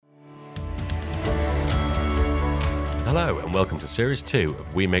Hello and welcome to Series 2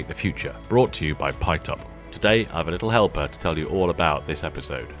 of We Make the Future, brought to you by PyTop. Today I have a little helper to tell you all about this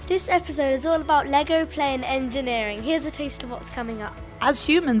episode. This episode is all about Lego play and engineering. Here's a taste of what's coming up. As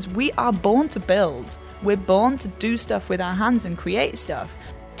humans, we are born to build. We're born to do stuff with our hands and create stuff.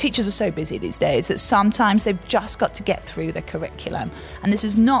 Teachers are so busy these days that sometimes they've just got to get through the curriculum. And this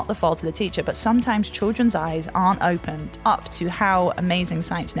is not the fault of the teacher, but sometimes children's eyes aren't opened up to how amazing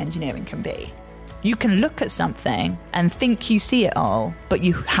science and engineering can be. You can look at something and think you see it all, but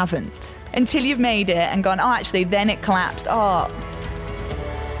you haven't. Until you've made it and gone, oh, actually, then it collapsed. Oh.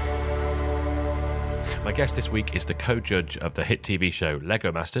 My guest this week is the co-judge of the hit TV show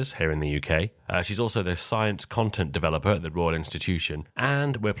Lego Masters here in the UK. She's also the science content developer at the Royal Institution,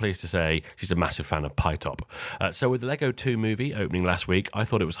 and we're pleased to say she's a massive fan of PyTop. So with the Lego 2 movie opening last week, I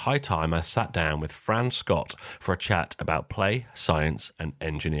thought it was high time I sat down with Fran Scott for a chat about play, science and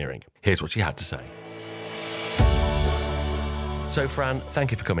engineering. Here's what she had to say. So, Fran,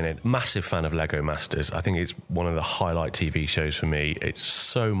 thank you for coming in. Massive fan of Lego Masters. I think it's one of the highlight TV shows for me. It's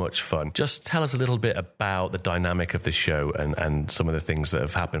so much fun. Just tell us a little bit about the dynamic of this show and some of the things that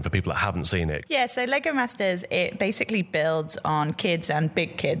have happened for people that haven't seen it. Yeah, so Lego Masters, it basically builds on kids' and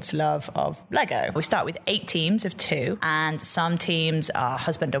big kids' love of Lego. We start with 8 teams of 2, and some teams are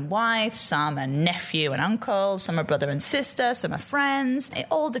husband and wife, some are nephew and uncle, some are brother and sister, some are friends. It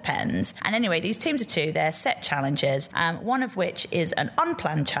all depends. And anyway, these teams of 2, they're set challenges, one of which is an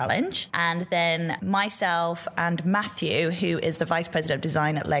unplanned challenge, and then myself and Matthew, who is the Vice President of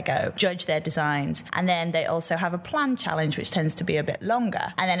Design at Lego, judge their designs, and then they also have a planned challenge which tends to be a bit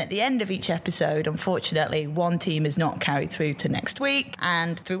longer. And then at the end of each episode, unfortunately, one team is not carried through to next week,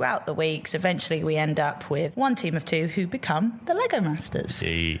 and throughout the weeks eventually we end up with one team of 2 who become the Lego Masters.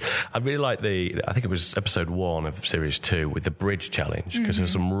 I really like I think it was episode 1 of series 2 with the bridge challenge, because there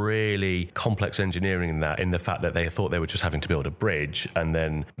was some really complex engineering in that, in the fact that they thought they were just having to build a bridge, and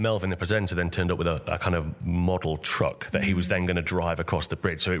then Melvin, the presenter, then turned up with a kind of model truck that he was then going to drive across the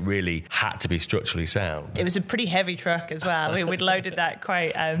bridge, so it really had to be structurally sound. It was a pretty heavy truck as well. We'd loaded that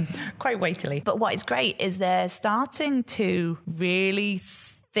quite weightily. But what is great is they're starting to really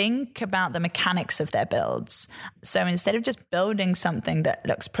think about the mechanics of their builds. So instead of just building something that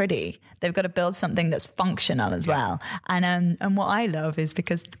looks pretty, they've got to build something that's functional as well. And what I love is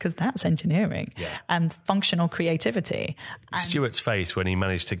because that's engineering and functional creativity. Stuart's face when he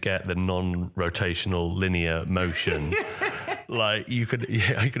managed to get the non-rotational linear motion, like you could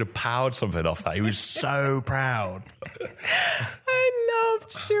have powered something off that. He was so proud. I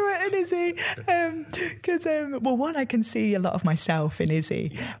loved Stuart and Izzy because, one, I can see a lot of myself in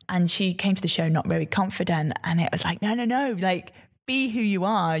Izzy, and she came to the show not very confident, and it was like, no, like, be who you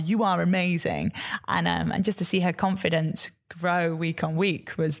are amazing, and just to see her confidence grow week on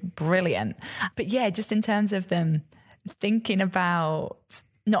week was brilliant. But yeah, just in terms of them thinking about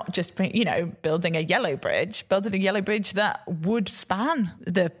not just, building a yellow bridge that would span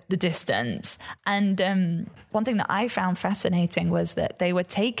the distance. And one thing that I found fascinating was that they were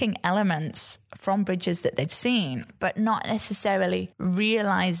taking elements from bridges that they'd seen, but not necessarily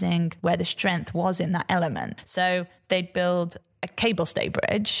realizing where the strength was in that element. So they'd build a cable stay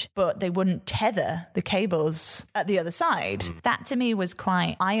bridge, but they wouldn't tether the cables at the other side. That to me was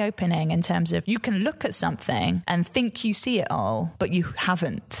quite eye-opening in terms of you can look at something and think you see it all, but you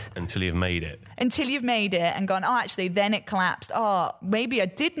haven't. Until you've made it. Until you've made it and gone, oh, actually, then it collapsed. Oh, maybe I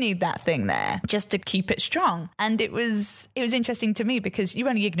did need that thing there just to keep it strong. And it was interesting to me because you're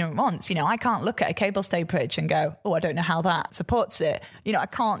only ignorant once. I can't look at a cable stay bridge and go, oh, I don't know how that supports it. I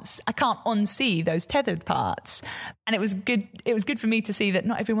can't unsee those tethered parts. And it was good for me to see that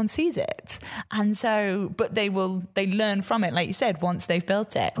not everyone sees it. And so, but they learn from it, like you said, once they've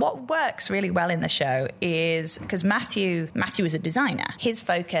built it. What works really well in the show is, because Matthew is a designer, his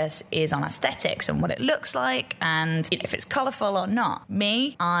focus is on aesthetics and what it looks like and if it's colourful or not.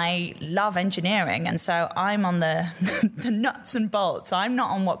 Me, I love engineering, and so I'm on the nuts and bolts. I'm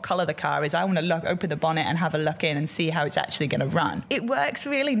not on what colour the car is. I want to open the bonnet and have a look in and see how it's actually going to run. It works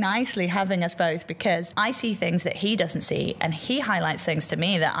really nicely having us both, because I see things that he doesn't see, and he highlights things to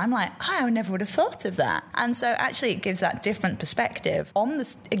me that I'm like, I never would have thought of that. And so actually it gives that different perspective on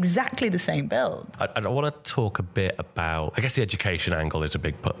exactly the same build. I want to talk a bit about, I guess the education angle is a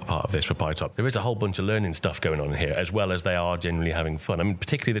big part of this for PyTop. There is a whole bunch of learning stuff going on here, as well as they are generally having fun. I mean,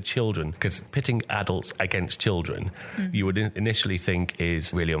 particularly the children, because pitting adults against children, you would initially think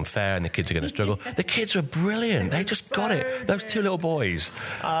is really unfair and the kids are going to struggle. The kids were brilliant. They just got it. Those 2 little boys.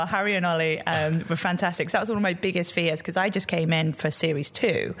 Harry and Ollie were fantastic. So that was one of my biggest fears, because I just came in for series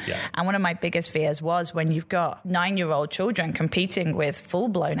 2. Yeah. And one of my biggest fears was when you've got 9-year-old children competing with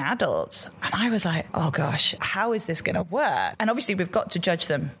full-blown adults. And I was like, oh gosh, how is this going to work? And obviously we've got to judge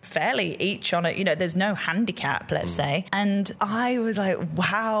them fairly each on it. There's no handicap, let's say. And I was like,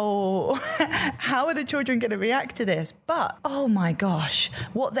 wow, how are the children going to react to this? But, oh my gosh,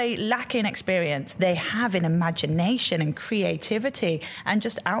 what they lack in experience, they have in imagination and creativity and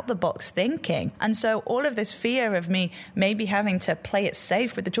just out-the-box thinking. And so all of this fear of me maybe having to play it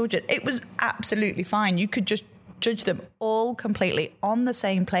safe with the children, it was absolutely fine. You could just judge them all completely on the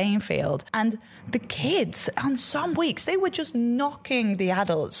same playing field. And the kids, on some weeks, they were just knocking the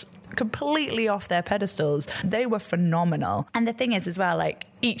adults completely off their pedestals. They were phenomenal. And the thing is as well, like,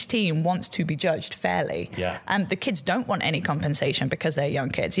 each team wants to be judged fairly. Yeah. The kids don't want any compensation because they're young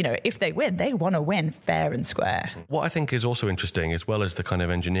kids. If they win, they want to win fair and square. What I think is also interesting, as well as the kind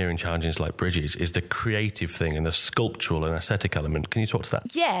of engineering challenges like bridges, is the creative thing and the sculptural and aesthetic element. Can you talk to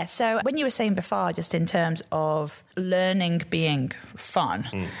that? Yeah, so when you were saying before, just in terms of learning being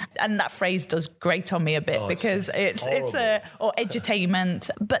fun, and that phrase does grate on me a bit because it's or edutainment.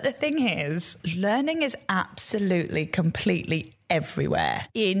 But the thing is, learning is absolutely, completely everywhere.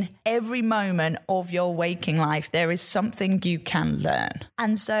 In every moment of your waking life, there is something you can learn.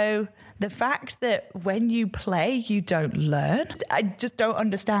 And so the fact that when you play, you don't learn, I just don't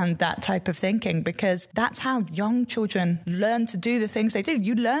understand that type of thinking, because that's how young children learn to do the things they do.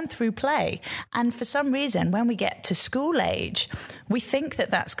 You learn through play. And for some reason, when we get to school age, we think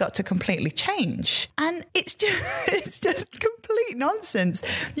that that's got to completely change. And it's just complete nonsense.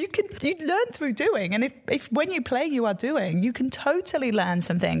 You learn through doing. And if when you play, you are doing, you can totally learn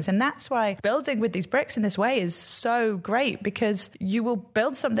some things. And that's why building with these bricks in this way is so great, because you will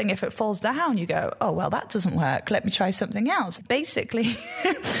build something. If it falls down, you go, oh, well, that doesn't work. Let me try something else. Basically,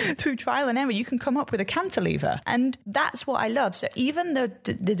 through trial and error, you can come up with a cantilever. And that's what I love. So even the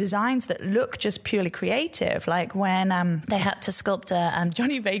designs that look just purely creative, like when they had to sculpt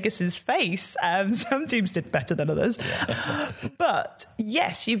Johnny Vegas's face, some teams did better than others. But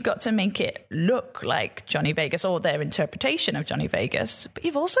yes, you've got to make it look like Johnny Vegas or their interpretation of Johnny Vegas. But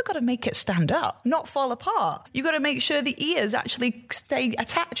you've also got to make it stand up, not fall apart. You've got to make sure the ears actually stay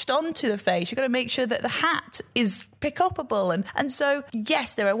attached onto the face. You've got to make sure that the hat is pick-upable. And so,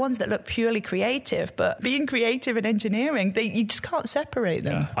 yes, there are ones that look purely creative, but being creative and engineering, you just can't separate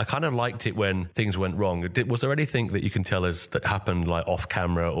them. I kind of liked it when things went wrong. Was there anything that you can tell us that happened like off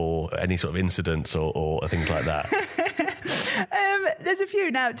camera, or any sort of incidents or things like that? There's a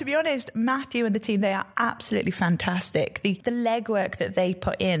few. Now, to be honest, Matthew and the team, they are absolutely fantastic. The legwork that they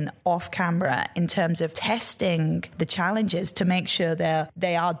put in off camera in terms of testing the challenges to make sure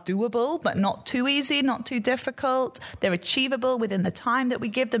they are doable, but not too easy, not too difficult. They're achievable within the time that we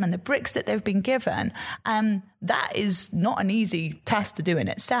give them and the bricks that they've been given. That is not an easy task to do in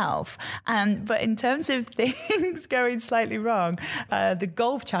itself. But in terms of things going slightly wrong, the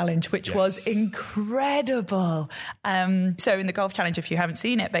golf challenge, which was incredible. So in the golf challenge, if you haven't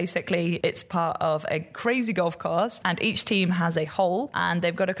seen it, basically it's part of a crazy golf course, and each team has a hole, and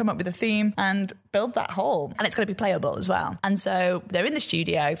they've got to come up with a theme and build that hole, and it's got to be playable as well. And so they're in the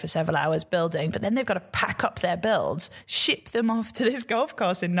studio for several hours building, but then they've got to pack up their builds, ship them off to this golf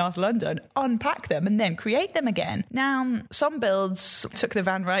course in North London, unpack them, and then create them again. Now, some builds took the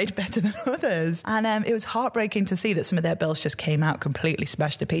van ride better than others, and it was heartbreaking to see that some of their builds just came out completely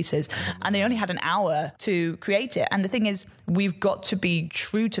smashed to pieces, and they only had an hour to create it. And the thing is, we've got to be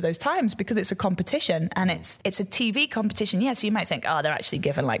true to those times, because it's a competition, and it's a TV competition. Yes, you might think, oh, they're actually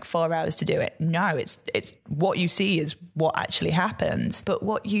given like 4 hours to do it. No, it's what you see is what actually happens. But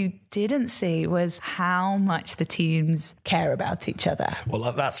what you didn't see was how much the teams care about each other.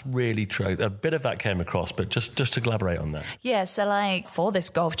 Well, that's really true. A bit of that came across, but just to elaborate on that. Yeah, so like for this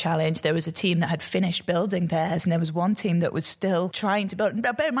golf challenge, there was a team that had finished building theirs, and there was one team that was still trying to build.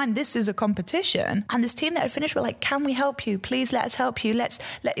 But bear in mind, this is a competition, and this team that had finished were like, can we help you? Please let us help you. Let's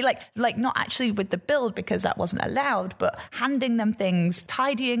like not actually with the build, because that wasn't allowed, but handing them things,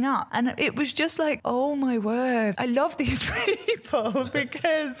 tidying up. And it was just like, oh my word, I love these people,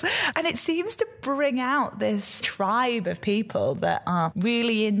 because, and it seems to bring out this tribe of people that are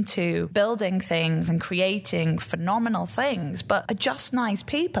really into building things and creating phenomenal things, but are just nice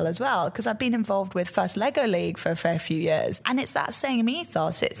people as well. Because I've been involved with First Lego League for a fair few years, and it's that same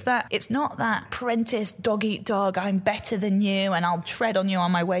ethos. It's not that apprentice dog eat dog, I'm better than you and I'll tread on you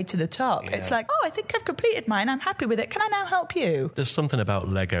on my way to the top. It's like, oh, I think I've completed mine, I'm happy with it, can I now help you? There's something about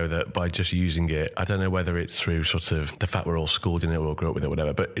Lego that by just using using it. I don't know whether it's through sort of the fact we're all schooled in it or grew up with it or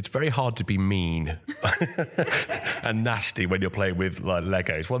whatever, but it's very hard to be mean and nasty when you're playing with like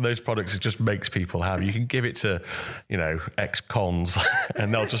Lego. It's one of those products that just makes people happy. You can give it to, ex-cons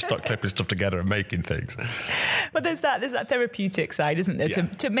and they'll just start clipping stuff together and making things. But there's that therapeutic side, isn't there,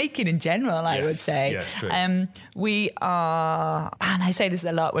 to making in general, I would say. Yes, true. We are, and I say this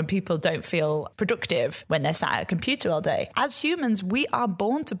a lot when people don't feel productive when they're sat at a computer all day. As humans, we are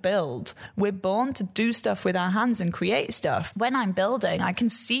born to build. We're born to do stuff with our hands and create stuff. When I'm building, I can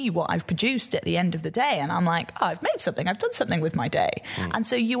see what I've produced at the end of the day, and I'm like, oh, I've made something, I've done something with my day. And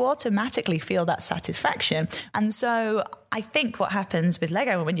so you automatically feel that satisfaction. And so I think what happens with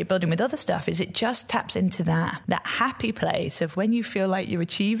Lego when you're building with other stuff is it just taps into that happy place of when you feel like you're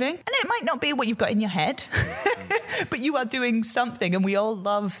achieving. And it might not be what you've got in your head, but you are doing something, and we all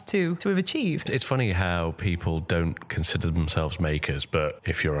love to have achieved. It's funny how people don't consider themselves makers, but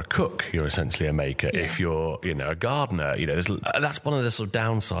if you're a cook, you're essentially a maker. Yeah. If you're, a gardener, that's one of the sort of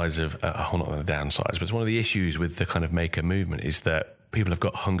downsides of, not the downsides, but it's one of the issues with the kind of maker movement is that people have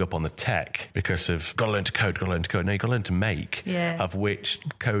got hung up on the tech because of got to learn to code. No, you've got to learn to make, of which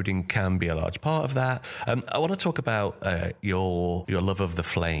coding can be a large part of that. I want to talk about your love of the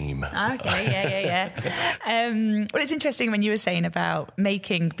flame. Okay, yeah. Well, it's interesting when you were saying about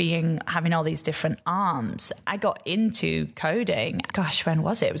making having all these different arms. I got into coding. Gosh, when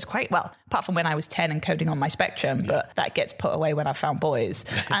was it? It was quite, well, apart from when I was 10 and coding on my Spectrum, but that gets put away when I found boys.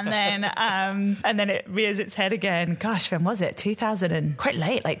 And then it rears its head again. Gosh, when was it? 2000 quite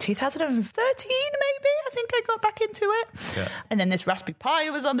late, like 2013 maybe, I think I got back into it. Yeah. And then this Raspberry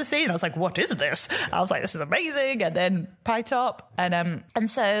Pi was on the scene. I was like, what is this? I was like, this is amazing. And then PyTop. And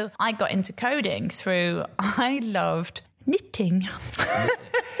so I got into coding through, I loved knitting.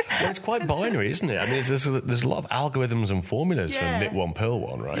 Well, it's quite binary, isn't it? I mean, there's a lot of algorithms and formulas for knit one, purl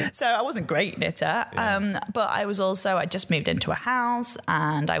one, right? So I wasn't a great knitter, but I just moved into a house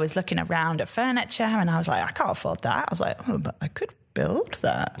and I was looking around at furniture and I was like, I can't afford that. I was like, oh, but I could build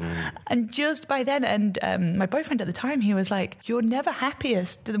that. And just by then, and my boyfriend at the time, he was like, you're never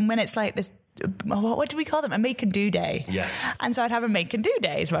happiest than when it's like this, what do we call them? A make and do day. Yes. And so I'd have a make and do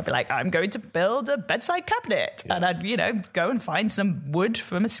day. So I'd be like, I'm going to build a bedside cabinet. Yeah. And I'd, go and find some wood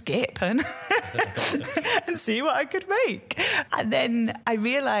from a skip and and see what I could make. And then I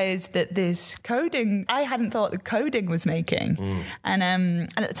realized that this coding, I hadn't thought that coding was making. And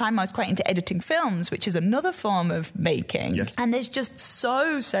at the time I was quite into editing films, which is another form of making. Yes. And there's just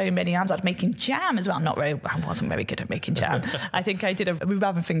so many arms. I was making jam as well. I wasn't very good at making jam. I think I did a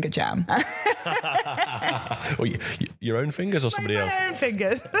rhubarb and finger jam. Well, your own fingers or somebody else? My own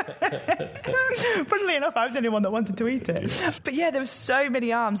fingers. Funnily enough, I was the only one that wanted to eat it. But yeah, there were so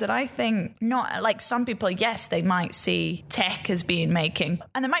many arms, and I think not like some people, yes, they might see tech as being making,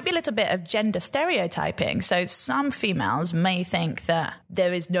 and there might be a little bit of gender stereotyping. So some females may think that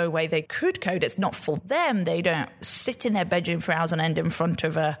there is no way they could code. It's not for them. They don't sit in their bedroom for hours on end in front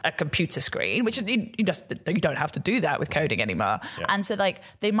of a computer screen, which you don't have to do that with coding anymore. Yeah. And so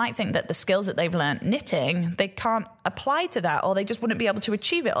they might think that the skills that they've learned knitting, they can't apply to that, or they just wouldn't be able to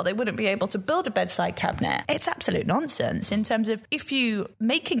achieve it, or they wouldn't be able to build a bedside cabinet. It's absolute nonsense in terms of if you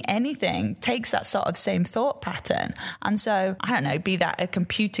making anything takes that sort of same thought pattern. And so, I don't know, be that a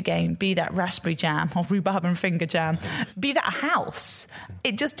computer game, be that raspberry jam or rhubarb and finger jam, be that a house.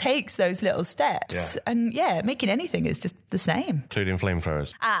 It just takes those little steps. Yeah. And making anything is just the same. Including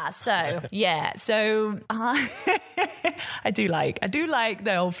flamethrowers. So I do like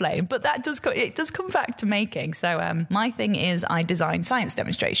the old flame, but that does come back to making. So my thing is I design science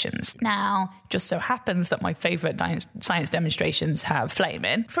demonstrations. Now, just so happens that my favourite science demonstrations have flame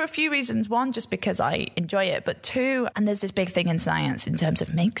in for a few reasons. One, just because I enjoy it, but two, and there's this big thing in science in terms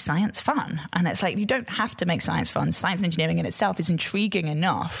of make science fun. And it's like, you don't have to make science fun. Science and engineering in itself is intriguing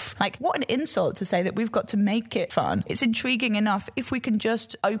enough. Like, what an insult to say that we've got to make it fun. It's intriguing enough if we can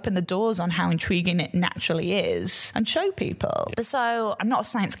just open the doors on how intriguing it naturally is and show people. So I'm not a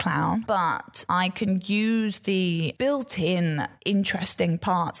science clown, but I can use the built-in interesting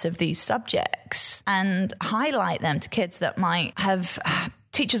parts of these subjects and highlight them to kids that might have...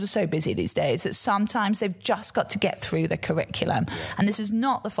 Teachers are so busy these days that sometimes they've just got to get through the curriculum. Yeah. And this is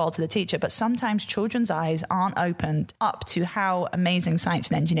not the fault of the teacher, but sometimes children's eyes aren't opened up to how amazing science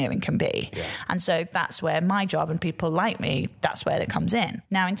and engineering can be. Yeah. And so that's where my job and people like me, that's where it comes in.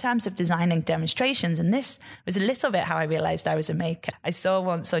 Now, in terms of designing demonstrations, and this was a little bit how I realized I was a maker. I saw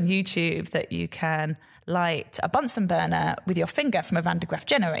once on YouTube that you can light a Bunsen burner with your finger from a Van de Graaff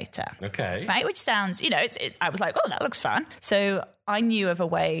generator. Okay. Right? Which sounds, I was like, oh, that looks fun. So I knew of a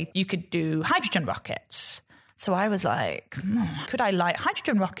way you could do hydrogen rockets. So I was like, could I light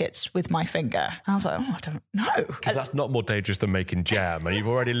hydrogen rockets with my finger? And I was like, I don't know. Because that's not more dangerous than making jam. And you've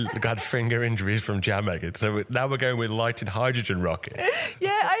already had finger injuries from jam making. So now we're going with lighting hydrogen rockets.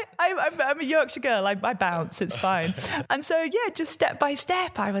 Yeah, I'm a Yorkshire girl. I bounce. It's fine. And so, just step by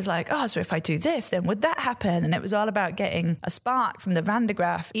step, I was like, so if I do this, then would that happen? And it was all about getting a spark from the Van de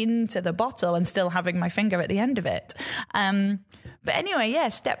Graaff into the bottle and still having my finger at the end of it. But anyway,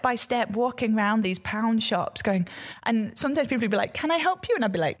 step by step, walking around these pound shops going, and sometimes people would be like, can I help you? And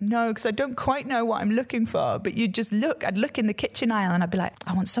I'd be like, no, because I don't quite know what I'm looking for. But you just I'd look in the kitchen aisle and I'd be like,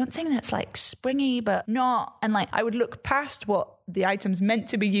 I want something that's like springy, but not. And like, I would look past what the item's meant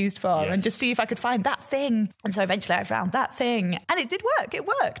to be used for and just see if I could find that thing. And so eventually I found that thing and it did work. It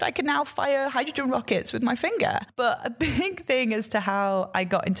worked. I can now fire hydrogen rockets with my finger. But a big thing as to how I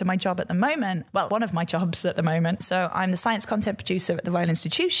got into my job at the moment, well, one of my jobs at the moment. So I'm the science content producer at the Royal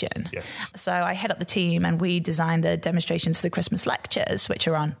Institution. Yes. So I head up the team and we design the demonstrations for the Christmas lectures, which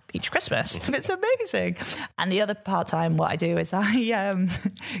are on each Christmas. And it's amazing. And the other part-time, what I do is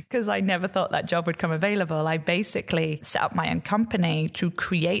because I never thought that job would come available, I basically set up my own company to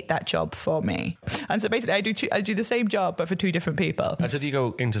create that job for me. And so basically I do the same job but for two different people. And so do you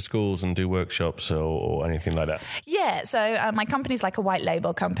go into schools and do workshops or anything like that? Yeah, so my company's like a white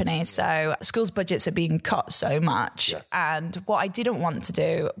label company, so schools' budgets are being cut so much. Yes. And what I didn't want to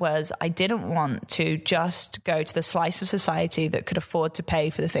do was I didn't want to just go to the slice of society that could afford to pay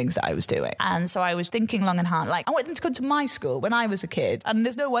for the things that I was doing. And so I was thinking long and hard, like, I want them to come to my school when I was a kid, and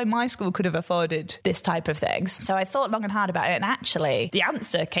there's no way my school could have afforded this type of things. So I thought long and hard about it, and actually the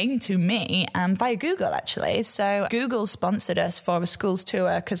answer came to me via Google, actually. So Google sponsored us for a schools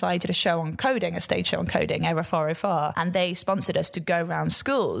tour because I did a show on coding, a stage show on coding, Error 404, and they sponsored us to go around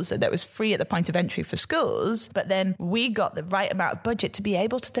schools that was free at the point of entry for schools, but then we got the right amount of budget to be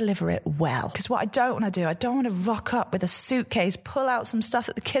able to deliver it well. Because what I don't want to do, I don't want to rock up with a suitcase, pull out some stuff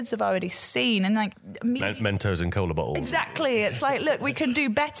that the kids have already seen and like... Mentos and cola bottles. Exactly. It's like, look, we can do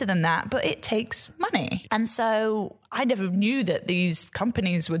better than that, but it takes money. And so I never knew that these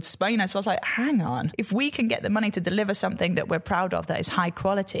companies would spy us. So I was like, hang on, if we can get the money to deliver something that we're proud of, that is high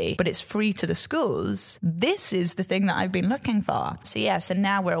quality, but it's free to the schools, this is the thing that I've been looking for. So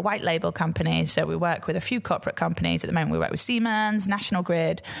now we're a white label company. So we work with a few corporate companies. At the moment, we work with Siemens, National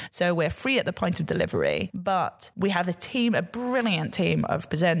Grid. So we're free at the point of delivery, but we have a brilliant team of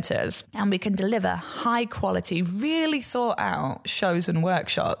presenters, and we can deliver high quality, really thought out shows and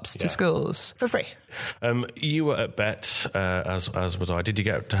workshops to schools for free. You were at BET, as was I. Did you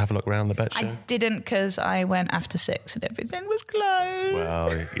get to have a look around the BET show? I didn't, because I went after 6 and everything was closed.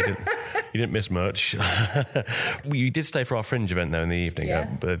 Well, you didn't miss much. You did stay for our Fringe event, though, in the evening. Yeah.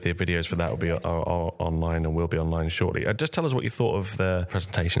 The videos for that will be online and will be online shortly. Just tell us what you thought of the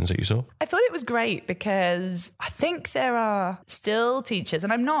presentations that you saw. I thought it was great because I think there are still teachers,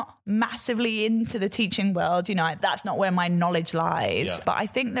 and I'm not massively into the teaching world, that's not where my knowledge lies, but I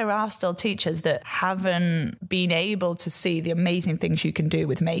think there are still teachers that haven't been able to see the amazing things you can do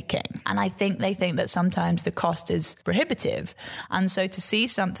with making. And I think they think that sometimes the cost is prohibitive. And so to see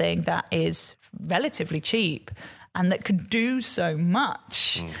something that is relatively cheap and that could do so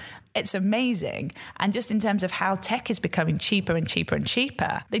much, it's amazing. And just in terms of how tech is becoming cheaper and cheaper and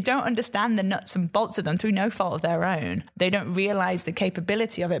cheaper, they don't understand the nuts and bolts of them through no fault of their own. They don't realize the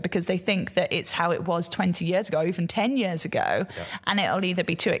capability of it because they think that it's how it was 20 years ago, or even 10 years ago, and it'll either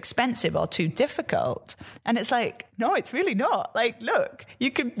be too expensive or too difficult. And it's like, no, it's really not. Like, look, you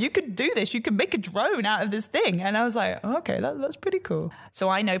could do this. You can make a drone out of this thing. And I was like, okay, that's pretty cool. So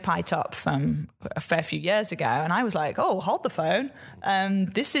I know PyTop from a fair few years ago, and I was like, oh, hold the phone.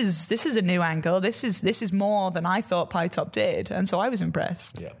 This is a new angle. This is more than I thought PyTop did, and so I was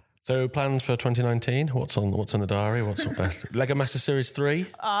impressed. Yeah. So plans for 2019? What's in the diary? What's Lego Master Series 3?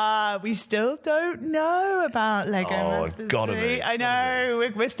 We still don't know about Lego Master 3. I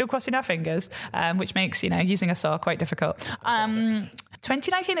know, we're still crossing our fingers, which makes using a saw quite difficult.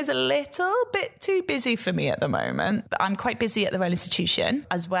 2019 is a little bit too busy for me at the moment. I'm quite busy at the Royal Institution,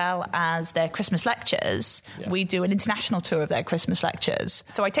 as well as their Christmas lectures. Yeah. We do an international tour of their Christmas lectures.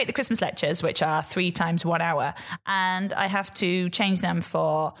 So I take the Christmas lectures, which are 3 times 1 hour, and I have to change them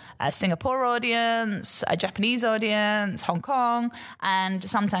for a Singapore audience, a Japanese audience, Hong Kong, and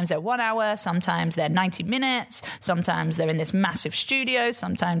sometimes they're 1 hour, sometimes they're 90 minutes, sometimes they're in this massive studio,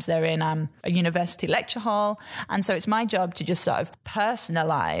 sometimes they're in a university lecture hall. And so it's my job to just sort of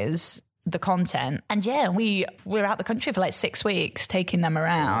personalize the content. And yeah, we're out the country for like 6 weeks taking them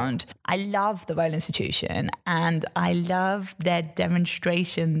around. I love the Royal Institution and I love their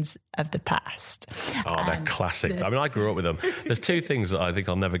demonstrations of the past. Oh, they're classic. I mean, I grew up with them. There's two things that I think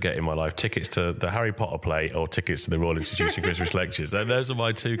I'll never get in my life: tickets to the Harry Potter play or tickets to the Royal Institution Christmas lectures. Those are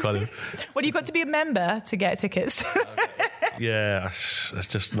my two kind of... Well, you've got to be a member to get tickets. Yeah, that's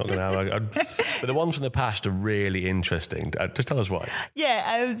just not going to happen. But the ones from the past are really interesting. Just tell us why.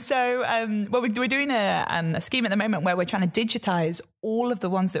 Yeah, we're doing a scheme at the moment where we're trying to digitise all of the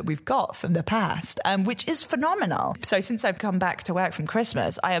ones that we've got from the past, which is phenomenal. So since I've come back to work from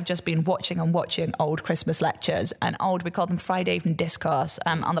Christmas, I have just been watching old Christmas lectures and we call them Friday Evening Discourse.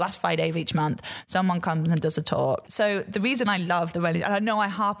 On the last Friday of each month, someone comes and does a talk. So the reason I love the Royal, and I know I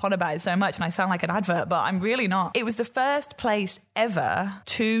harp on about it so much and I sound like an advert, but I'm really not. It was the first place ever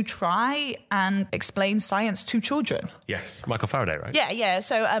to try and explain science to children. Yes, Michael Faraday, right? Yeah.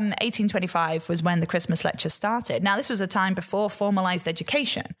 So 1825 was when the Christmas lecture started. Now, this was a time before formalised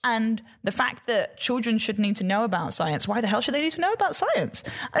education. And the fact that children should need to know about science, why the hell should they need to know about science?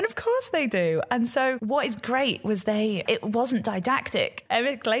 And of course they do. And so what is great was it wasn't didactic.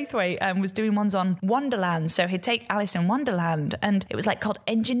 Eric Laithwaite was doing ones on Wonderland. So he'd take Alice in Wonderland and it was like called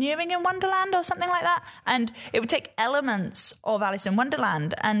Engineering in Wonderland or something like that. And it would take elements of Alice in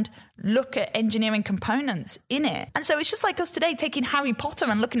Wonderland and look at engineering components in it. And so it's just like us today taking Harry Potter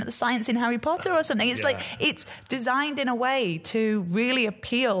and looking at the science in Harry Potter or something. It's like it's designed in a way to really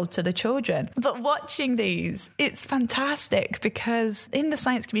appeal to the children. But watching these, it's fantastic because in the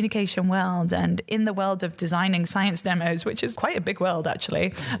science communication world and in the world of designing science demos, which is quite a big world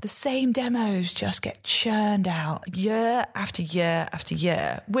actually, the same demos just get churned out year after year after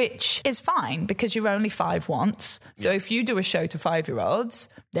year, which is fine because you're only 5 once. So if you do a show to 5-year-olds,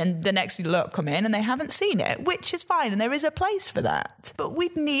 then the next lot come in and they haven't seen it, which is fine. And there is a place for that. But we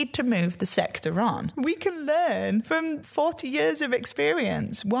need to move the sector on. We can learn from 40 years of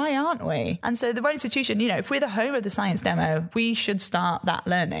experience. Why aren't we? And so the Royal Institution, if we're the home of the science demo, we should start that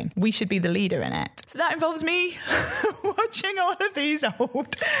learning. We should be the leader in it. So that involves me watching all of these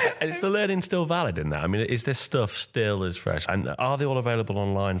old. And is the learning still valid in that? I mean, is this stuff still as fresh? And are they all available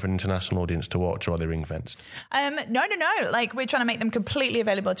online for an international audience to watch, or are they ring-fenced? No. Like, we're trying to make them completely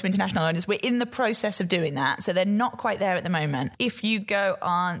available to international audience. We're in the process of doing that, so they're not quite there at the moment. If you go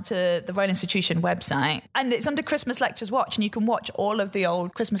on to the Royal Institution website, and it's under Christmas Lectures Watch, and you can watch all of the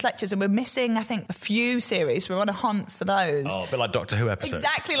old Christmas lectures, and we're missing, I think, a few series. We're on a hunt for those. Oh, a bit like Doctor Who episodes.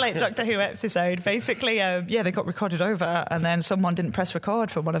 Exactly like Doctor Who episode. Basically, they got recorded over, and then someone didn't press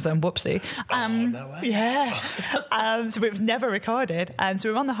record for one of them. Whoopsie. No way. Yeah. So it was never recorded.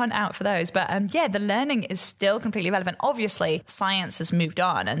 So we're on the hunt out for those. But the learning is still completely relevant. Obviously, science has moved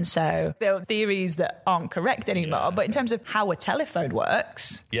on, and so there are theories that aren't correct anymore. Yeah. But in terms of how a telephone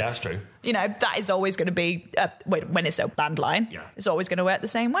works... Yeah, that's true. That is always going to be, when it's a landline, it's always going to work the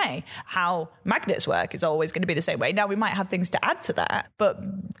same way. How magnets work is always going to be the same way. Now, we might have things to add to that,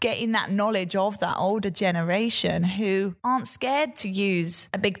 but getting that knowledge of that older generation who aren't scared to use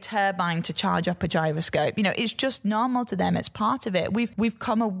a big turbine to charge up a gyroscope, it's just normal to them. It's part of it. We've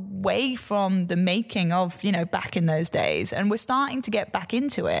come away from the making of, back in those days, and we're starting to get back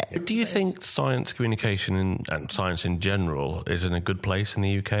into it. Do you think science communication and science in general is in a good place in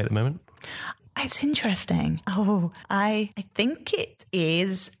the UK at the moment? It's interesting. I think it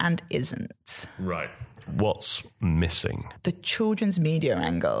is and isn't. Right. What's missing? The children's media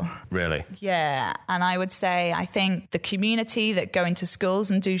angle. Really? Yeah. And I would say, I think the community that go into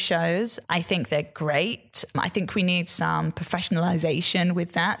schools and do shows, I think they're great. I think we need some professionalization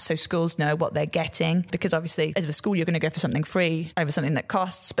with that, so schools know what they're getting. Because obviously, as a school, you're going to go for something free over something that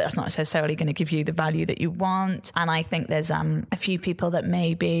costs, but that's not necessarily going to give you the value that you want. And I think there's a few people that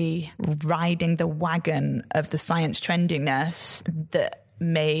may be riding the wagon of the science trendiness that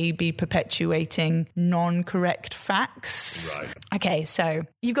may be perpetuating non-correct facts. Right. Okay, so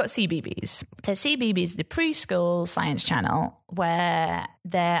you've got CBeebies. So CBeebies is the preschool science channel where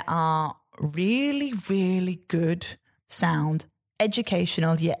there are really, really good sound,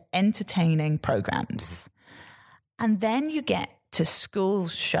 educational yet entertaining programs. And then you get to school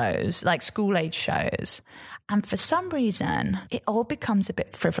shows, like school-age shows, and for some reason, it all becomes a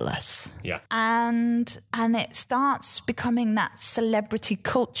bit frivolous. Yeah. And it starts becoming that celebrity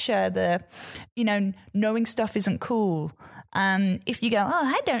culture, knowing stuff isn't cool. If you go,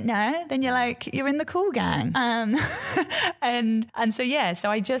 I don't know, then you're in the cool gang. So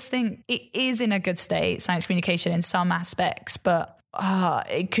I just think it is in a good state, science communication in some aspects, but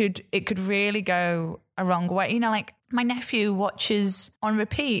it could really go a wrong way. My nephew watches on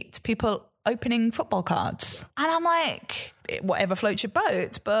repeat people opening football cards. And I'm like, whatever floats your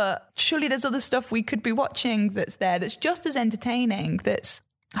boat, but surely there's other stuff we could be watching that's there, that's just as entertaining, that's,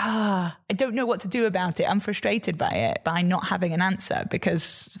 I don't know what to do about it. I'm frustrated by it, by not having an answer,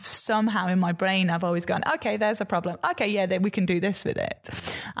 because somehow in my brain I've always gone, okay, there's a problem. Okay, yeah, then we can do this with it.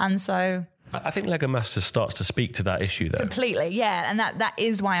 And so I think Lego Masters starts to speak to that issue, though. Completely, yeah. And that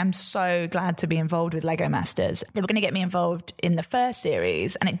is why I'm so glad to be involved with Lego Masters. They were going to get me involved in the first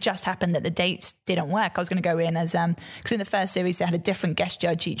series, and it just happened that the dates didn't work. I was going to go in as, because in the first series they had a different guest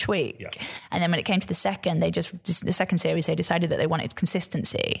judge each week. Yeah. And then when it came to the second, the second series, they decided that they wanted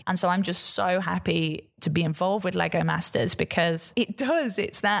consistency. And so I'm just so happy to be involved with Lego Masters, because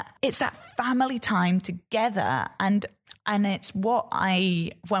it's that family time together. And it's what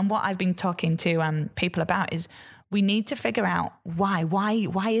I've been talking to people about is we need to figure out why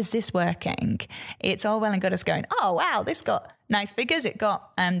is this working? It's all well and good us going, oh wow, this got nice figures, it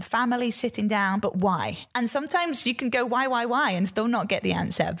got family sitting down, but why? And sometimes you can go why and still not get the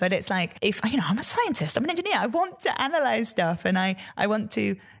answer. But it's like, if I'm a scientist, I'm an engineer, I want to analyze stuff, and I want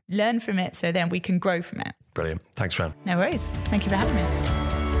to learn from it so then we can grow from it. Brilliant. Thanks, Fran. No worries. Thank you for having me.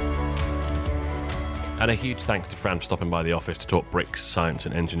 And a huge thanks to Fran for stopping by the office to talk bricks, science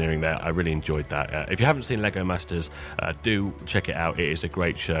and engineering there. I really enjoyed that. If you haven't seen Lego Masters, do check it out. It is a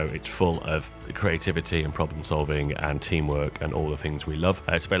great show. It's full of creativity and problem solving and teamwork and all the things we love.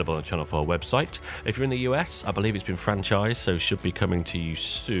 It's available on the Channel 4 website. If you're in the US, I believe it's been franchised, so should be coming to you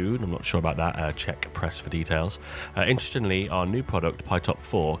soon. I'm not sure about that. Check press for details. Interestingly, our new product, PyTop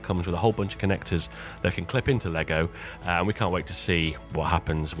 4, comes with a whole bunch of connectors that can clip into Lego, and we can't wait to see what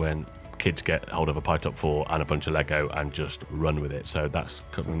happens when kids get hold of a PyTop 4 and a bunch of Lego and just run with it. So that's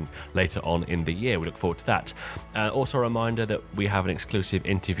coming later on in the year. We look forward to that. Also a reminder that we have an exclusive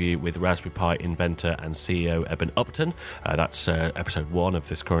interview with Raspberry Pi inventor and CEO Eben Upton. That's episode 1 of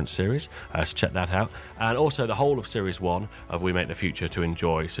this current series, so check that out. And also the whole of series 1 of We Make the Future to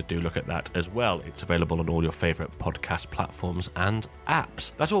enjoy, so do look at that as well. It's available on all your favourite podcast platforms and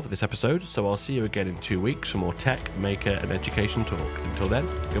apps. That's all for this episode, so I'll see you again in 2 weeks for more tech, maker and education talk. Until then,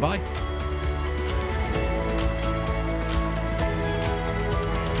 goodbye.